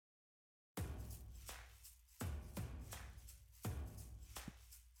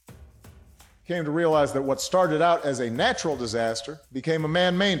came to realize that what started out as a natural disaster became a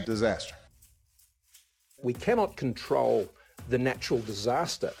man-made disaster. We cannot control the natural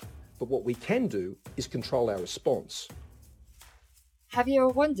disaster, but what we can do is control our response. Have you ever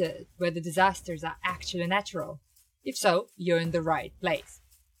wondered whether disasters are actually natural? If so, you're in the right place.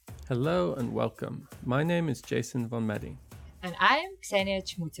 Hello and welcome. My name is Jason von Meding. And I am Ksenia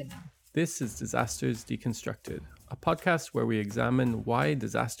Chmutina. This is Disasters Deconstructed, a podcast where we examine why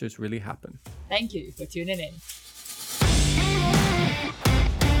disasters really happen. Thank you for tuning in.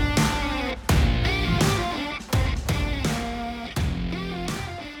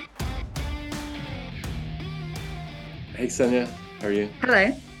 Hey Ksenia, how are you?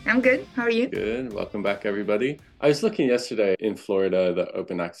 Hello, I'm good. How are you? Good. Welcome back, everybody. I was looking yesterday in Florida, the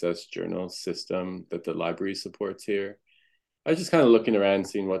open access journal system that the library supports here. I was just kind of looking around,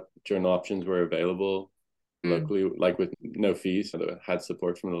 seeing what journal options were available locally, like with no fees, so that had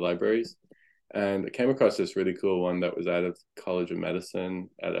support from the libraries. And I came across this really cool one that was out of College of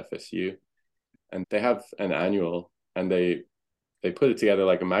Medicine at FSU. And they have an annual, and they put it together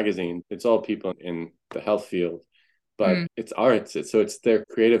like a magazine. It's all people in the health field, but it's arts. So it's their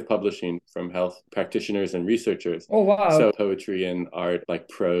creative publishing from health practitioners and researchers. Oh, wow. So poetry and art, like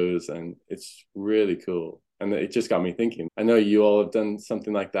prose, and it's really cool. And it just got me thinking. I know you all have done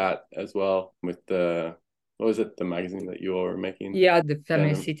something like that as well with the, what was it, the magazine that you all were making? Yeah, the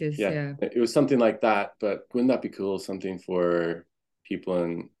Feminist Cities, yeah. It was something like that, but wouldn't that be cool, something for people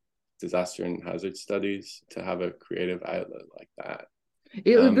in disaster and hazard studies to have a creative outlet like that?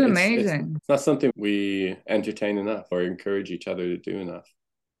 It would be amazing. It's not something we entertain enough or encourage each other to do enough.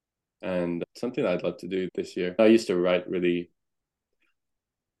 And something I'd love to do this year. I used to write really,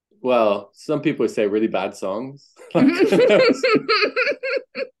 well, some people would say really bad songs.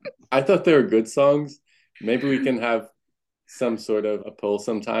 I thought they were good songs. Maybe we can have some sort of a poll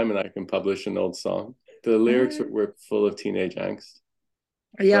sometime and I can publish an old song. The lyrics were full of teenage angst.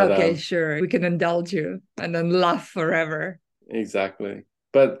 Yeah, but, okay, sure. We can indulge you and then laugh forever. Exactly.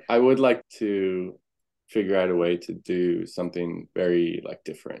 But I would like to figure out a way to do something very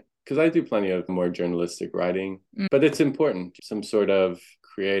different. Because I do plenty of more journalistic writing, but it's important, some sort of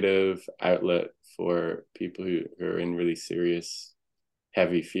creative outlet for people who are in really serious,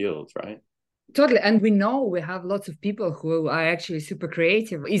 heavy fields, right? Totally. And we know we have lots of people who are actually super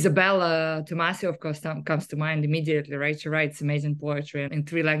creative. Isabella Tomasio, of course, comes to mind immediately, right? She writes amazing poetry in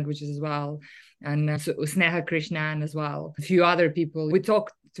 3 languages as well. And Sneha Krishnan as well. A few other people. We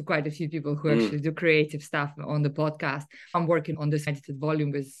talked to quite a few people who actually do creative stuff on the podcast. I'm working on this edited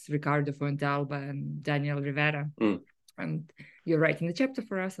volume with Ricardo Fuentealba and Daniel Rivera. And you're writing the chapter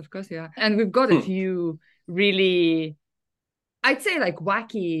for us, of course, yeah. And we've got a few really, I'd say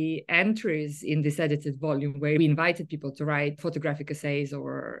wacky entries in this edited volume where we invited people to write photographic essays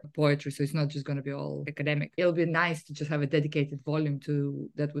or poetry. So it's not just going to be all academic. It'll be nice to just have a dedicated volume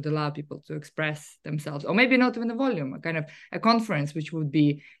that would allow people to express themselves, or maybe not even a volume, a kind of a conference, which would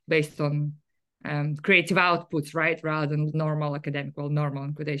be based on creative outputs, right? Rather than normal academic, normal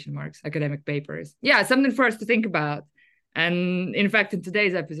in quotation marks, academic papers. Yeah, something for us to think about. And in fact, in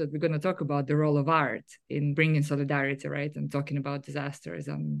today's episode, we're going to talk about the role of art in bringing solidarity, right? And talking about disasters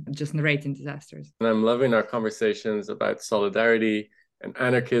and just narrating disasters. And I'm loving our conversations about solidarity and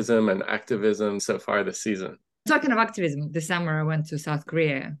anarchism and activism so far this season. Talking of activism, this summer I went to South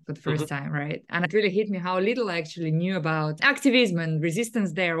Korea for the first time, right? And it really hit me how little I actually knew about activism and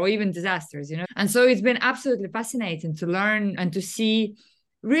resistance there, or even disasters, And so it's been absolutely fascinating to learn and to see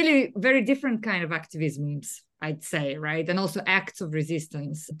really very different kind of activisms, I'd say, right? And also acts of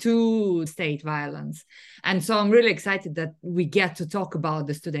resistance to state violence. And so I'm really excited that we get to talk about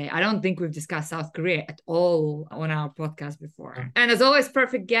this today. I don't think we've discussed South Korea at all on our podcast before. And as always,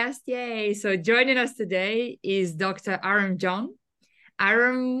 perfect guest, yay. So joining us today is Dr. Aram John.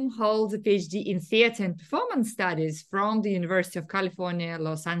 Aram holds a PhD in theater and performance studies from the University of California,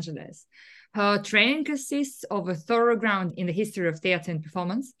 Los Angeles. Her training consists of a thorough ground in the history of theater and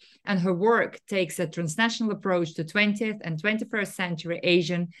performance, and her work takes a transnational approach to 20th and 21st century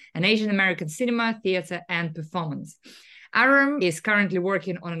Asian and Asian American cinema, theater, and performance. Aram is currently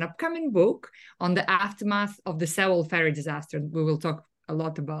working on an upcoming book on the aftermath of the Sewol ferry disaster. We will talk a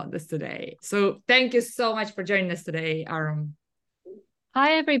lot about this today. So thank you so much for joining us today, Aram.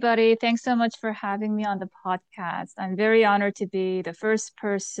 Hi, everybody. Thanks so much for having me on the podcast. I'm very honored to be the first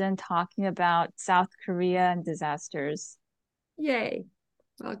person talking about South Korea and disasters. Yay.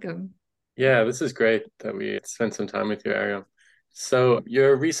 Welcome. Yeah, this is great that we spent some time with you, Ariel. So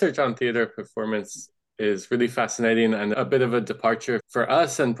your research on theater performance is really fascinating and a bit of a departure for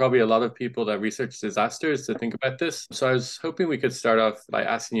us and probably a lot of people that research disasters to think about this. So I was hoping we could start off by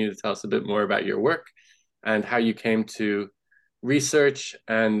asking you to tell us a bit more about your work and how you came to research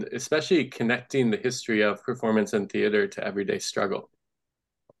and especially connecting the history of performance and theater to everyday struggle.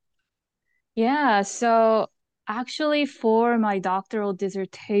 Yeah, so actually, for my doctoral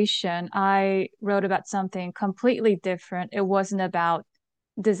dissertation, I wrote about something completely different. It wasn't about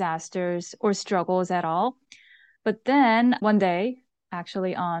disasters or struggles at all. But then one day,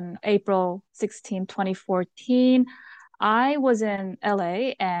 actually on April 16, 2014, I was in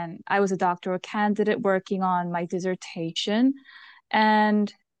LA and I was a doctoral candidate working on my dissertation.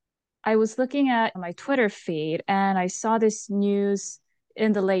 And I was looking at my Twitter feed and I saw this news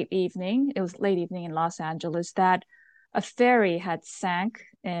in the late evening. It was late evening in Los Angeles that a ferry had sank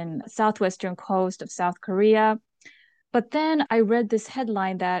in southwestern coast of South Korea. But then I read this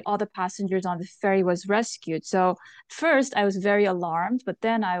headline that all the passengers on the ferry was rescued. So first I was very alarmed, but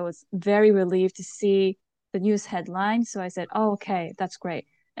then I was very relieved to see the news headline. So I said, oh, okay, that's great.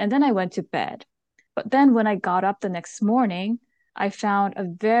 And then I went to bed. But then when I got up the next morning, I found a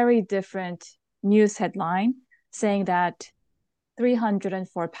very different news headline saying that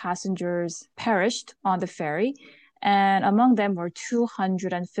 304 passengers perished on the ferry, and among them were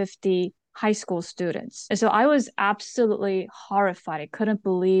 250 high school students. And so I was absolutely horrified. I couldn't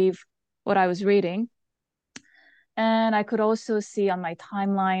believe what I was reading. And I could also see on my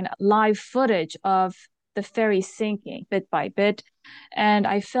timeline live footage of the ferry sinking bit by bit. And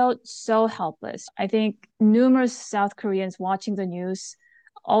I felt so helpless. I think numerous South Koreans watching the news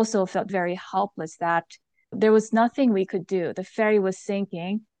also felt very helpless that there was nothing we could do. The ferry was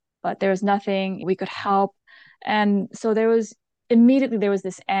sinking, but there was nothing we could help. And so there was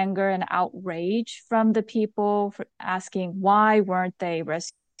this anger and outrage from the people for asking why weren't they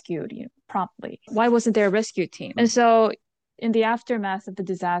rescued, promptly? Why wasn't there a rescue team? And so in the aftermath of the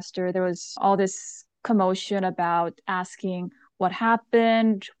disaster, there was all this commotion about asking what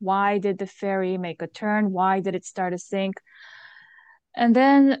happened, why did the ferry make a turn, why did it start to sink? And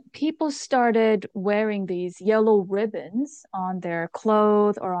then people started wearing these yellow ribbons on their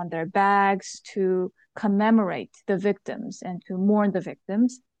clothes or on their bags to commemorate the victims and to mourn the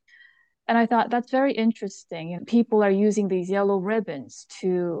victims. And I thought that's very interesting. And people are using these yellow ribbons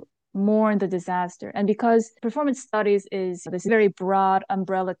to mourn the disaster. And because performance studies is this very broad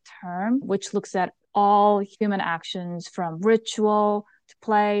umbrella term, which looks at all human actions from ritual to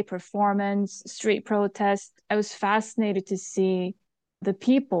play, performance, street protest, I was fascinated to see the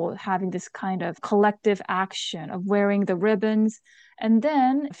people having this kind of collective action of wearing the ribbons. And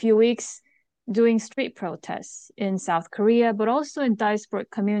then a few weeks doing street protests in South Korea, but also in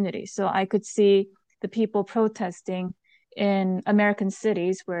diasporic communities. So I could see the people protesting in American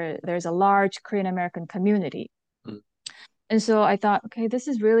cities where there's a large Korean American community. And so I thought, okay, this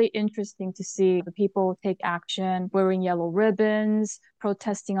is really interesting to see the people take action, wearing yellow ribbons,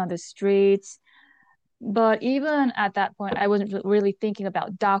 protesting on the streets. But even at that point, I wasn't really thinking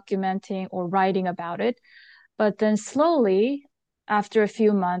about documenting or writing about it. But then slowly, after a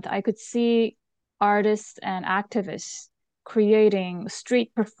few months, I could see artists and activists creating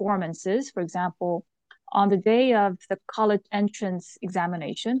street performances. For example, on the day of the college entrance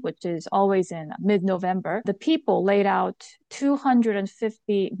examination, which is always in mid-November, the people laid out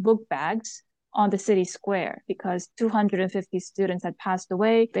 250 book bags on the city square because 250 students had passed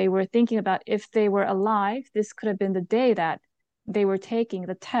away. They were thinking about if they were alive, this could have been the day that they were taking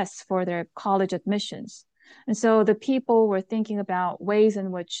the tests for their college admissions. And so the people were thinking about ways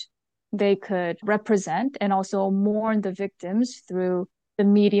in which they could represent and also mourn the victims through the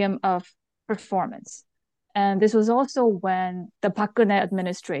medium of performance. And this was also when the Park Geun-hye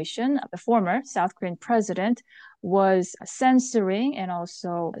administration, the former South Korean president, was censoring and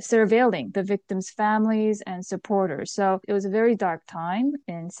also surveilling the victims' families and supporters. So it was a very dark time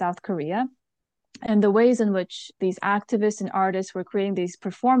in South Korea. And the ways in which these activists and artists were creating these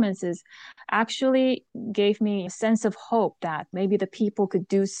performances actually gave me a sense of hope that maybe the people could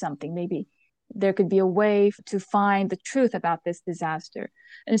do something. Maybe there could be a way to find the truth about this disaster.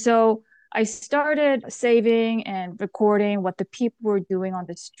 And so I started saving and recording what the people were doing on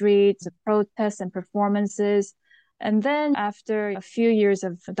the streets, the protests and performances. And then after a few years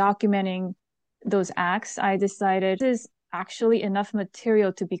of documenting those acts, I decided this is actually enough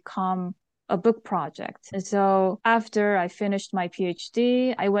material to become a book project. And so after I finished my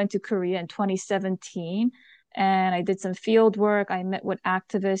PhD, I went to Korea in 2017 and I did some field work. I met with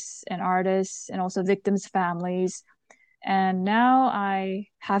activists and artists and also victims' families. And now I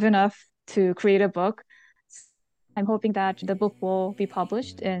have enough to create a book. I'm hoping that the book will be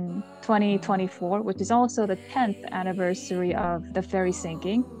published in 2024, which is also the 10th anniversary of the ferry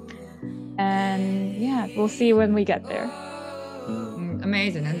sinking. And yeah, we'll see when we get there.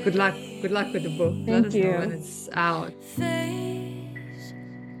 Amazing, and good luck. Good luck with the book. Let Thank us know you. when it's out. Face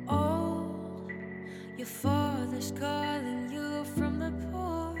old, your father's calling you from the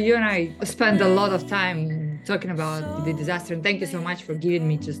port. You and I spent a lot of time talking about the disaster, and thank you so much for giving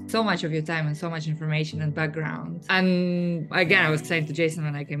me just so much of your time and so much information and background. And again, I was saying to Jason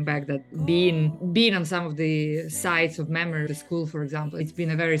when I came back that being on some of the sites of memory, the school, for example, it's been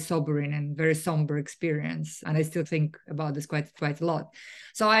a very sobering and very somber experience, and I still think about this quite a lot.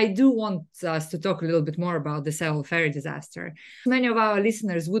 So I do want us to talk a little bit more about the Seville ferry disaster. Many of our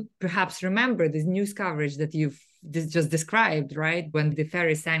listeners would perhaps remember this news coverage that you've just described, right? When the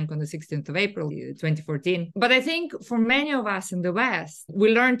ferry sank on the 16th of April, 2014. But I think for many of us in the West,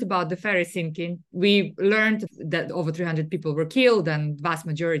 we learned about the ferry sinking. We learned that over 300 people were killed and vast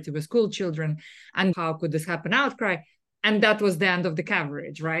majority were school children. And how could this happen? Outcry. And that was the end of the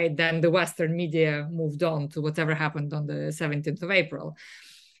coverage, right? Then the Western media moved on to whatever happened on the 17th of April.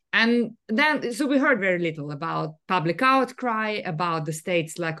 And then, so we heard very little about public outcry, about the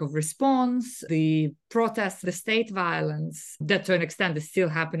state's lack of response, the protests, the state violence that to an extent is still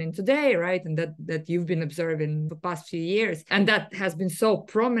happening today, right? And that you've been observing for the past few years. And that has been so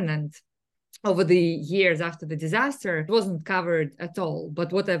prominent over the years after the disaster. It wasn't covered at all.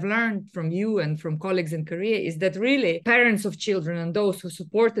 But what I've learned from you and from colleagues in Korea is that really parents of children and those who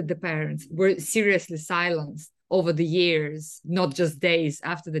supported the parents were seriously silenced over the years, not just days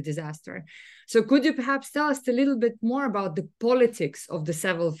after the disaster. So could you perhaps tell us a little bit more about the politics of the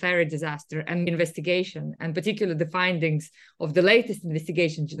Seville ferry disaster and investigation, and particularly the findings of the latest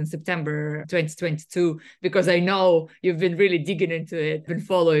investigation in September 2022? Because I know you've been really digging into it, been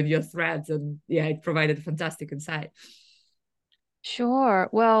following your threads, and yeah, it provided a fantastic insight. Sure.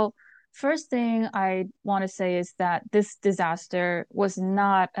 Well, first thing I want to say is that this disaster was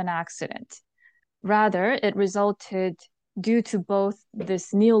not an accident. Rather, it resulted due to both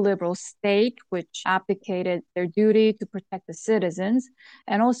this neoliberal state, which abdicated their duty to protect the citizens,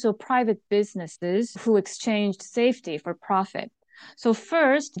 and also private businesses who exchanged safety for profit. So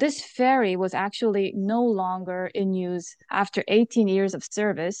first, this ferry was actually no longer in use after 18 years of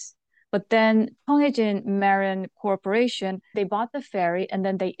service. But then Cheonghaejin Marine Corporation, they bought the ferry and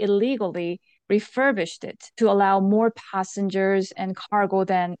then they illegally refurbished it to allow more passengers and cargo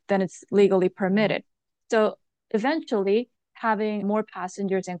than it's legally permitted. So eventually, having more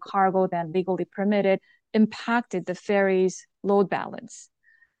passengers and cargo than legally permitted impacted the ferry's load balance.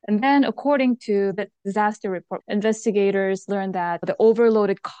 And then, according to the disaster report, investigators learned that the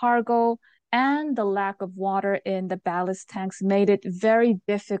overloaded cargo and the lack of water in the ballast tanks made it very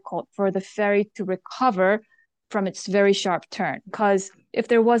difficult for the ferry to recover from its very sharp turn. Because if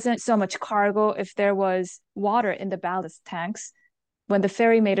there wasn't so much cargo, if there was water in the ballast tanks, when the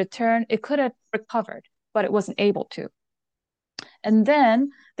ferry made a turn, it could have recovered, but it wasn't able to. And then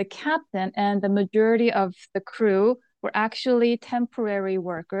the captain and the majority of the crew were actually temporary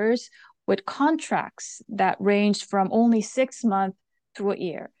workers with contracts that ranged from only 6 months to a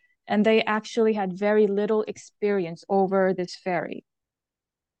year. And they actually had very little experience over this ferry.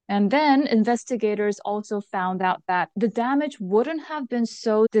 And then investigators also found out that the damage wouldn't have been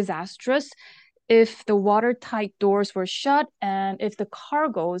so disastrous if the watertight doors were shut and if the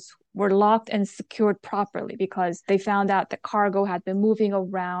cargoes were locked and secured properly, because they found out the cargo had been moving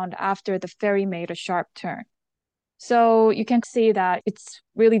around after the ferry made a sharp turn. So you can see that it's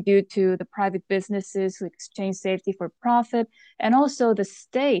really due to the private businesses who exchange safety for profit, and also the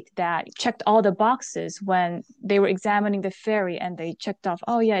state that checked all the boxes when they were examining the ferry and they checked off,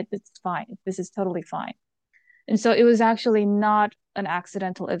 oh yeah, it's fine. This is totally fine. And so it was actually not an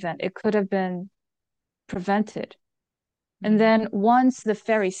accidental event. It could have been prevented. And then once the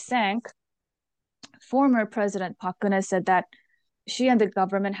ferry sank, former President Park Geun-hye said that she and the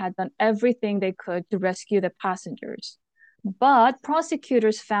government had done everything they could to rescue the passengers. But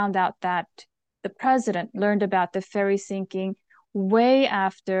prosecutors found out that the president learned about the ferry sinking way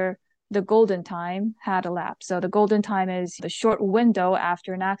after the golden time had elapsed. So the golden time is the short window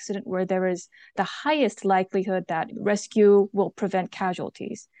after an accident where there is the highest likelihood that rescue will prevent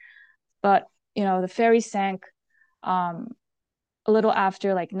casualties. But, the ferry sank a little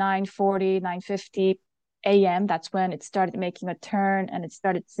after like 9:40, 9:50 a.m. That's when it started making a turn and it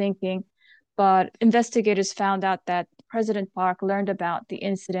started sinking. But investigators found out that President Park learned about the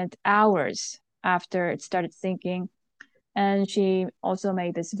incident hours after it started sinking. And she also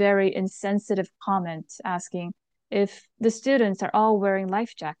made this very insensitive comment asking, if the students are all wearing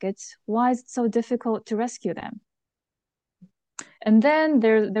life jackets, why is it so difficult to rescue them? And then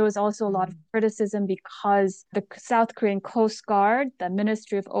there was also a lot of criticism because the South Korean Coast Guard, the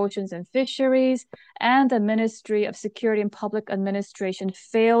Ministry of Oceans and Fisheries, and the Ministry of Security and Public Administration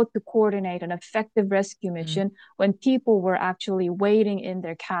failed to coordinate an effective rescue mission when people were actually waiting in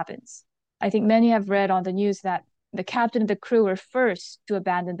their cabins. I think many have read on the news that the captain and the crew were first to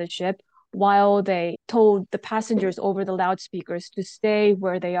abandon the ship while they told the passengers over the loudspeakers to stay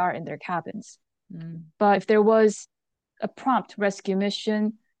where they are in their cabins. But if there was a prompt rescue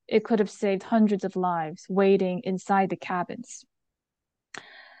mission, it could have saved hundreds of lives waiting inside the cabins.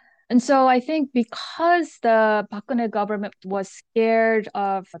 And so I think because the Park Geun-hye government was scared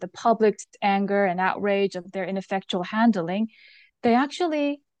of the public's anger and outrage of their ineffectual handling, they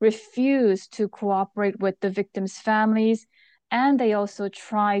actually refused to cooperate with the victims' families, and they also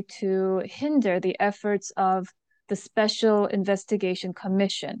tried to hinder the efforts of the Special Investigation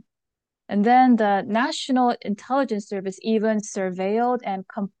Commission. And then the National Intelligence Service even surveilled and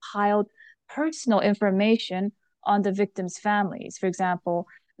compiled personal information on the victims' families. For example,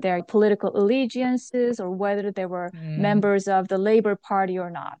 their political allegiances or whether they were members of the Labor Party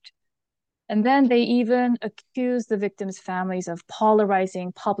or not. And then they even accused the victims' families of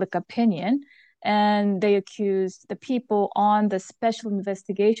polarizing public opinion. And they accused the people on the Special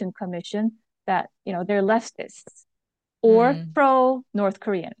Investigation Commission that, they're leftists or pro-North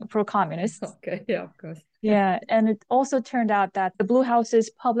Korean, pro-communist. Okay, yeah, of course. Yeah, and it also turned out that the Blue House's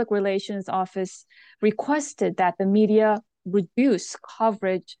public relations office requested that the media reduce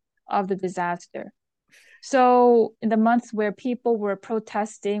coverage of the disaster. So in the months where people were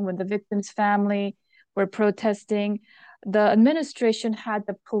protesting, when the victim's family were protesting, the administration had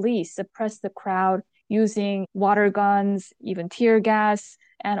the police suppress the crowd using water guns, even tear gas,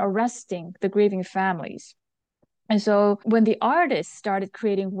 and arresting the grieving families. And so when the artists started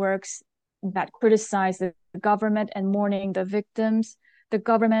creating works that criticized the government and mourning the victims, the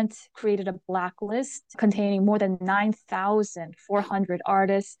government created a blacklist containing more than 9,400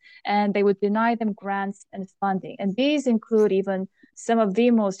 artists, and they would deny them grants and funding. And these include even some of the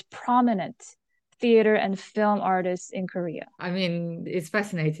most prominent theater and film artists in Korea. I mean, it's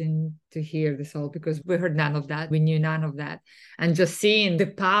fascinating to hear this all because we heard none of that. We knew none of that. And just seeing the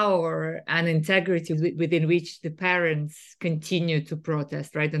power and integrity within which the parents continue to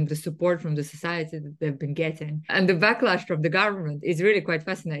protest, right? And the support from the society that they've been getting. And the backlash from the government is really quite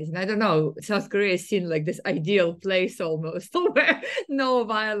fascinating. I don't know, South Korea is seen like this ideal place almost where no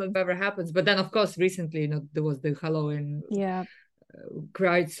violence ever happens. But then, of course, recently, there was the Halloween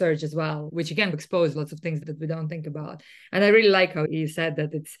crowd surge as well, which again exposed lots of things that we don't think about. And I really like how you said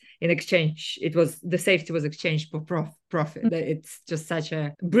that it's in exchange, the safety was exchanged for profit. It's just such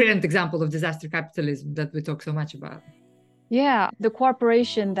a brilliant example of disaster capitalism that we talk so much about. Yeah, the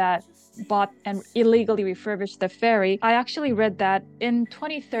corporation that bought and illegally refurbished the ferry, I actually read that in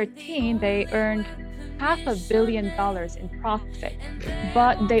 2013 they earned $500 million in profit,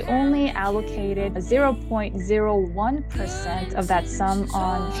 but they only allocated 0.01% of that sum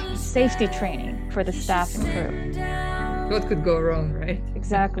on safety training for the staff and crew. What could go wrong, right?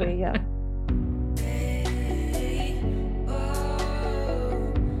 Exactly, yeah.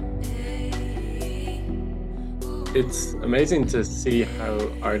 It's amazing to see how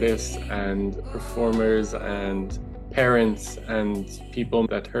artists and performers and parents and people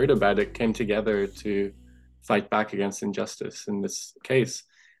that heard about it came together to fight back against injustice in this case,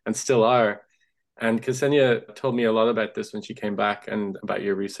 and still are. And Ksenia told me a lot about this when she came back and about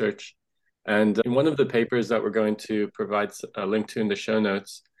your research. And in one of the papers that we're going to provide a link to in the show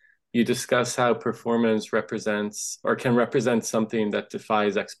notes, you discuss how performance represents or can represent something that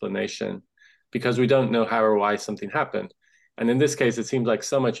defies explanation because we don't know how or why something happened. And in this case, it seems like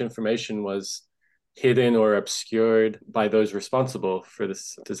so much information was hidden or obscured by those responsible for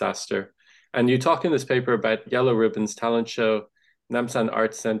this disaster. And you talk in this paper about Yellow Ribbon's talent show, Namsan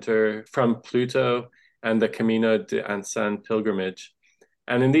Arts Center, From Pluto, and the Camino de Ansan pilgrimage.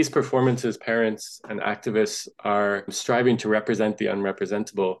 And in these performances, parents and activists are striving to represent the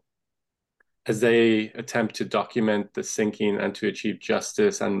unrepresentable as they attempt to document the sinking and to achieve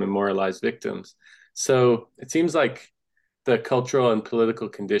justice and memorialize victims. So it seems like the cultural and political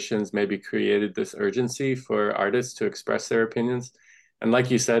conditions maybe created this urgency for artists to express their opinions. And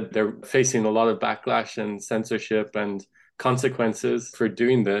like you said, they're facing a lot of backlash and censorship and consequences for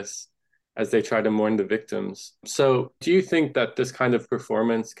doing this as they try to mourn the victims. So do you think that this kind of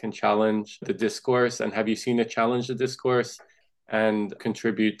performance can challenge the discourse? And have you seen it challenge the discourse and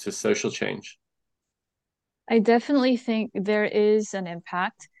contribute to social change? I definitely think there is an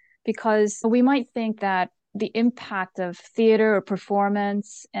impact because we might think that the impact of theater or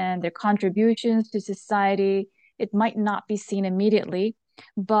performance and their contributions to society it might not be seen immediately.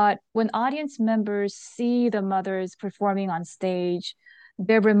 But when audience members see the mothers performing on stage,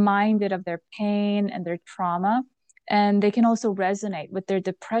 they're reminded of their pain and their trauma. And they can also resonate with their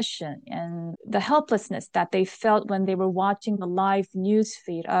depression and the helplessness that they felt when they were watching the live news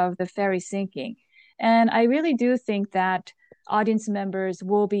feed of the ferry sinking. And I really do think that audience members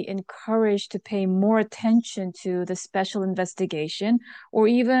will be encouraged to pay more attention to the special investigation or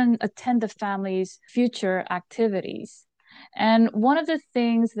even attend the family's future activities. And one of the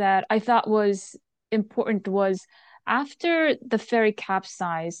things that I thought was important was after the ferry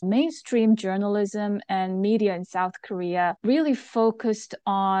capsized, mainstream journalism and media in South Korea really focused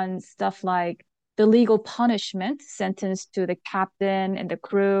on stuff like the legal punishment sentenced to the captain and the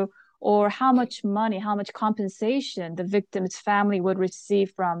crew, or how much money, how much compensation the victim's family would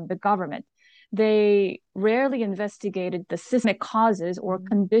receive from the government. They rarely investigated the systemic causes or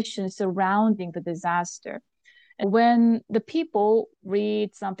conditions surrounding the disaster. When the people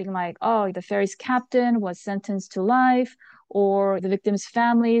read something like, oh, the ferry's captain was sentenced to life, or the victims'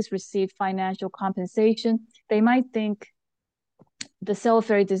 families received financial compensation, they might think the Seoul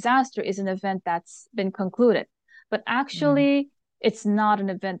ferry disaster is an event that's been concluded. But actually, it's not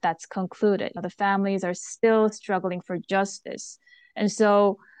an event that's concluded. The families are still struggling for justice. And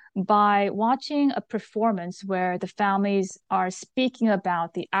so by watching a performance where the families are speaking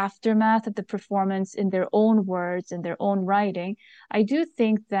about the aftermath of the performance in their own words, in their own writing, I do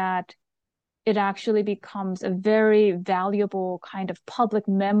think that it actually becomes a very valuable kind of public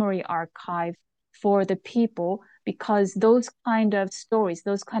memory archive for the people, because those kind of stories,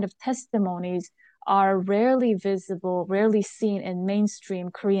 those kind of testimonies are rarely visible, rarely seen in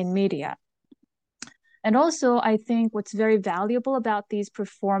mainstream Korean media. And also, I think what's very valuable about these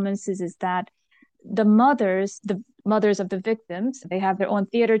performances is that the mothers of the victims, they have their own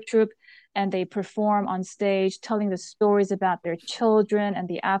theater troupe and they perform on stage telling the stories about their children and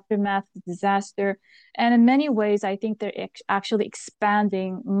the aftermath of the disaster. And in many ways, I think they're actually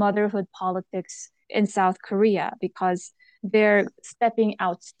expanding motherhood politics in South Korea, because they're stepping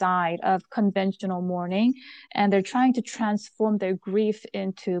outside of conventional mourning and they're trying to transform their grief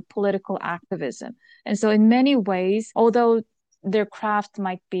into political activism. And so in many ways, although their craft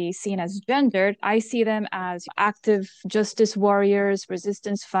might be seen as gendered, I see them as active justice warriors,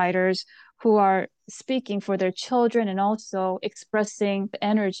 resistance fighters who are speaking for their children and also expressing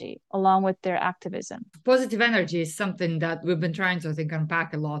energy along with their activism. Positive energy is something that we've been trying to, I think,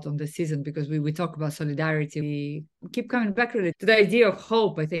 unpack a lot on this season, because we talk about solidarity. We keep coming back really to the idea of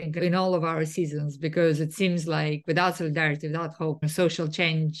hope, I think, in all of our seasons, because it seems like without solidarity, without hope, social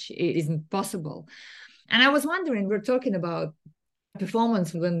change isn't possible. And I was wondering, we're talking about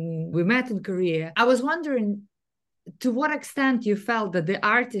performance when we met in Korea. I was wondering to what extent you felt that the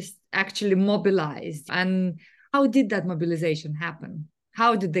artists actually mobilized, and how did that mobilization happen?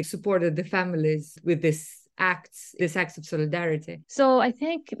 How did they support the families with these acts of solidarity? So I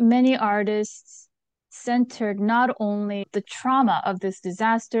think many artists centered not only the trauma of this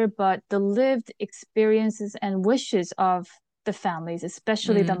disaster, but the lived experiences and wishes of the families,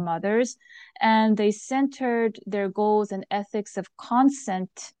 especially the mothers. And they centered their goals and ethics of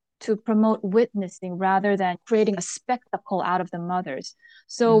consent to promote witnessing rather than creating a spectacle out of the mothers.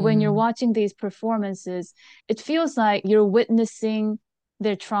 So when you're watching these performances, it feels like you're witnessing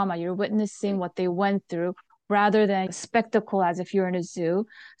their trauma, you're witnessing what they went through, rather than a spectacle as if you're in a zoo.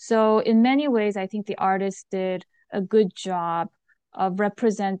 So in many ways, I think the artists did a good job of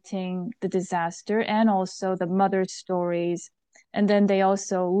representing the disaster and also the mother stories. And then they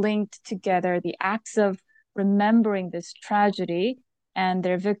also linked together the acts of remembering this tragedy and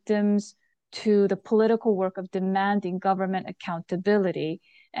their victims to the political work of demanding government accountability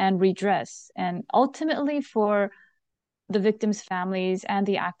and redress. And ultimately, for the victims' families and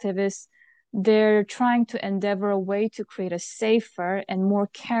the activists, they're trying to endeavor a way to create a safer and more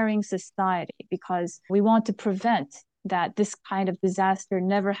caring society, because we want to prevent that this kind of disaster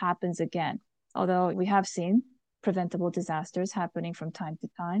never happens again. Although we have seen preventable disasters happening from time to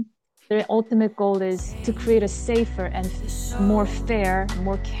time, their ultimate goal is to create a safer and more fair,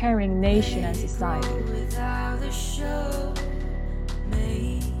 more caring nation and society.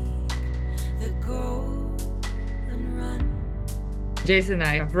 Jason and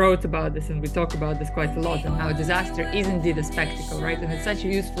I have wrote about this, and we talk about this quite a lot, and how disaster is indeed a spectacle, right? And it's such a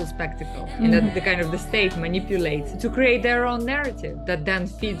useful spectacle, in that the state manipulates to create their own narrative that then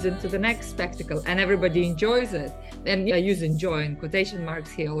feeds into the next spectacle, and everybody enjoys it. And I use enjoy in quotation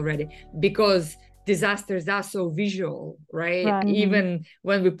marks here already, because disasters are so visual, right? Even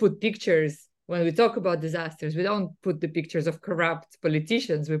when we put pictures When we talk about disasters, we don't put the pictures of corrupt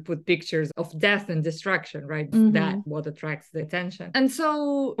politicians, we put pictures of death and destruction, right? That's what attracts the attention. And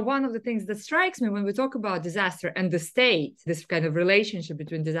so one of the things that strikes me when we talk about disaster and the state, this kind of relationship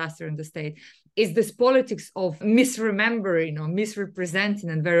between disaster and the state, is this politics of misremembering or misrepresenting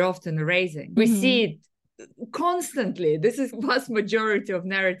and very often erasing. We see it constantly. This is vast majority of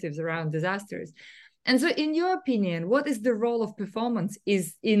narratives around disasters. And so in your opinion, what is the role of performance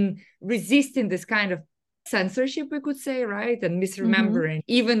is in resisting this kind of censorship, we could say, right? And misremembering,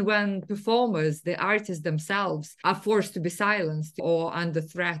 even when performers, the artists themselves, are forced to be silenced or under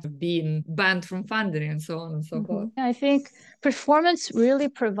threat of being banned from funding and so on and so forth. I think performance really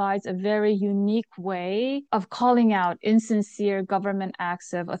provides a very unique way of calling out insincere government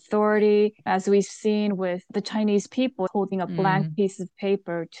acts of authority, as we've seen with the Chinese people holding a blank piece of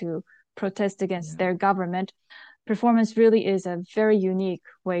paper to protest against their government. Performance really is a very unique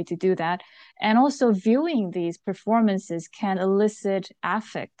way to do that. And also viewing these performances can elicit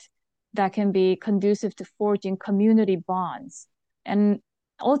affect that can be conducive to forging community bonds. And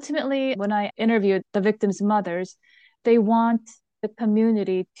ultimately, when I interviewed the victims' mothers, they want the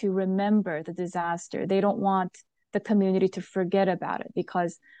community to remember the disaster. They don't want the community to forget about it,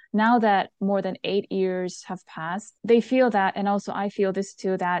 because now that more than 8 years have passed, they feel that, and also I feel this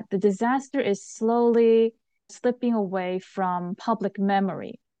too, that the disaster is slowly slipping away from public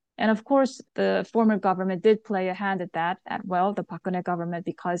memory. And of course, the former government did play a hand at that, the Park Geun-hye government,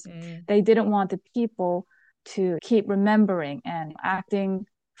 because they didn't want the people to keep remembering and acting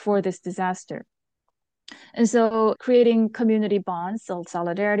for this disaster. And so creating community bonds, so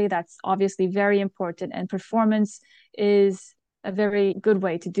solidarity, that's obviously very important. And performance is a very good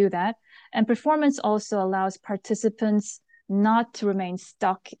way to do that. And performance also allows participants not to remain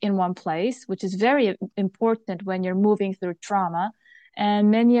stuck in one place, which is very important when you're moving through trauma. And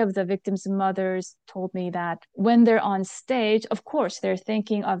many of the victims' mothers told me that when they're on stage, of course, they're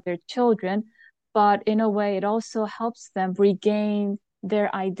thinking of their children, but in a way, it also helps them regain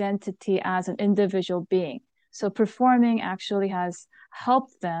their identity as an individual being. So performing actually has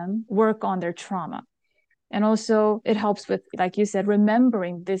helped them work on their trauma. And also it helps with, like you said,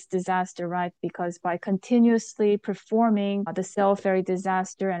 remembering this disaster, right? Because by continuously performing the Seoul ferry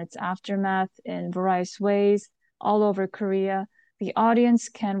disaster and its aftermath in various ways all over Korea, the audience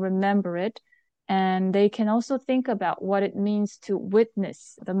can remember it. And they can also think about what it means to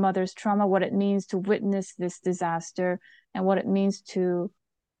witness the mother's trauma, what it means to witness this disaster, and what it means to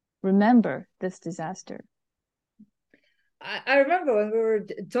remember this disaster. I remember when we were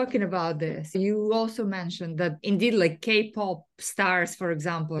talking about this, you also mentioned that indeed, like K-pop stars, for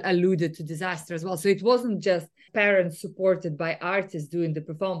example, alluded to disaster as well. So it wasn't just parents supported by artists doing the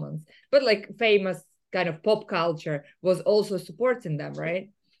performance, but like famous kind of pop culture was also supporting them,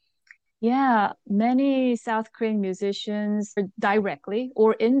 right? Yeah, many South Korean musicians directly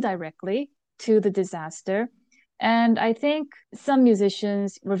or indirectly to the disaster. And I think some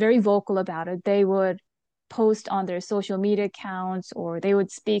musicians were very vocal about it. They would post on their social media accounts, or they would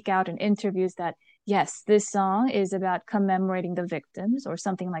speak out in interviews that, yes, this song is about commemorating the victims or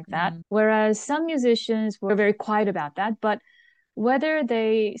something like that. Whereas some musicians were very quiet about that. But whether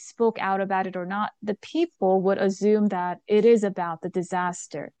they spoke out about it or not, the people would assume that it is about the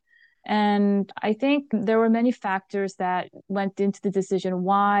disaster. And I think there were many factors that went into the decision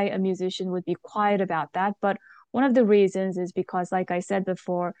why a musician would be quiet about that. But one of the reasons is because, like I said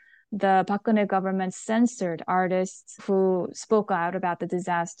before, the Park Geun-hye government censored artists who spoke out about the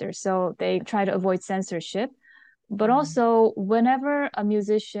disaster. So they try to avoid censorship. But also, whenever a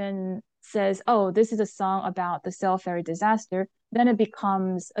musician says, oh, this is a song about the Seoul ferry disaster, then it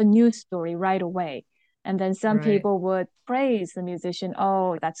becomes a news story right away. And then some people would praise the musician.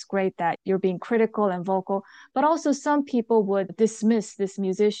 Oh, that's great that you're being critical and vocal. But also some people would dismiss this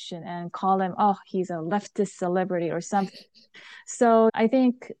musician and call him, oh, he's a leftist celebrity or something. So I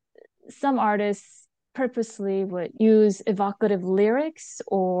think some artists purposely would use evocative lyrics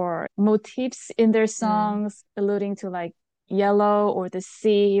or motifs in their songs, alluding to like yellow or the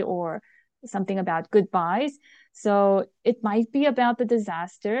sea or something about goodbyes. So it might be about the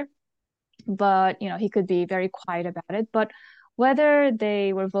disaster, but he could be very quiet about it. But whether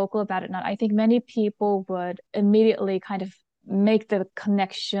they were vocal about it or not, I think many people would immediately kind of make the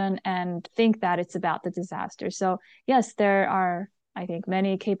connection and think that it's about the disaster. So yes, there are, I think,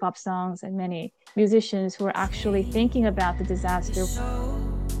 many K-pop songs and many musicians who are actually thinking about the disaster.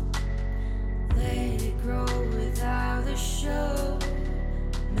 Let it grow without a show.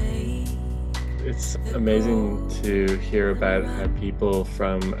 It's amazing to hear about how people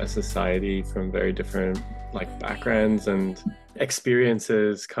from a society from very different like backgrounds and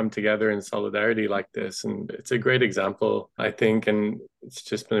experiences come together in solidarity like this. And it's a great example, I think, and it's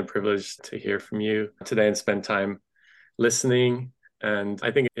just been a privilege to hear from you today and spend time listening. And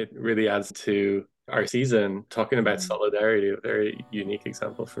I think it really adds to our season talking about solidarity, a very unique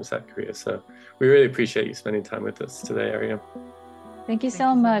example from South Korea. So we really appreciate you spending time with us today, Ariam. Thank you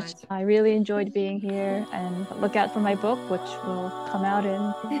so much. I really enjoyed being here, and look out for my book, which will come out in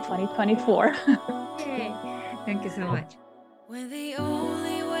 2024. Yay. Thank you so much. When the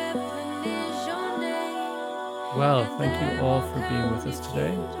only weapon is your name. Well, thank you all for being with us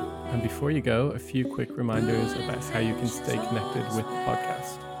today. And before you go, a few quick reminders about how you can stay connected with the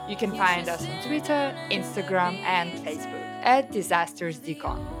podcast. You can find us on Twitter, Instagram, and Facebook at Disasters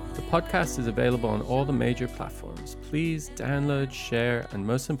Decon. The podcast is available on all the major platforms. Please download, share, and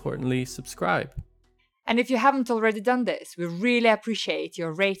most importantly, subscribe. And if you haven't already done this, we really appreciate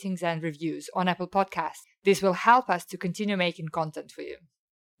your ratings and reviews on Apple Podcasts. This will help us to continue making content for you.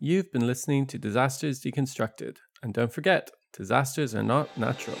 You've been listening to Disasters Deconstructed. And don't forget, disasters are not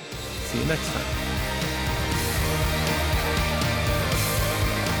natural. See you next time.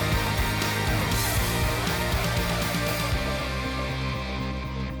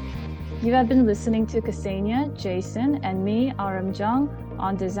 You have been listening to Ksenia, Jason, and me, Aram Jung,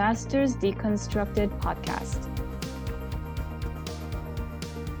 on Disasters Deconstructed podcast.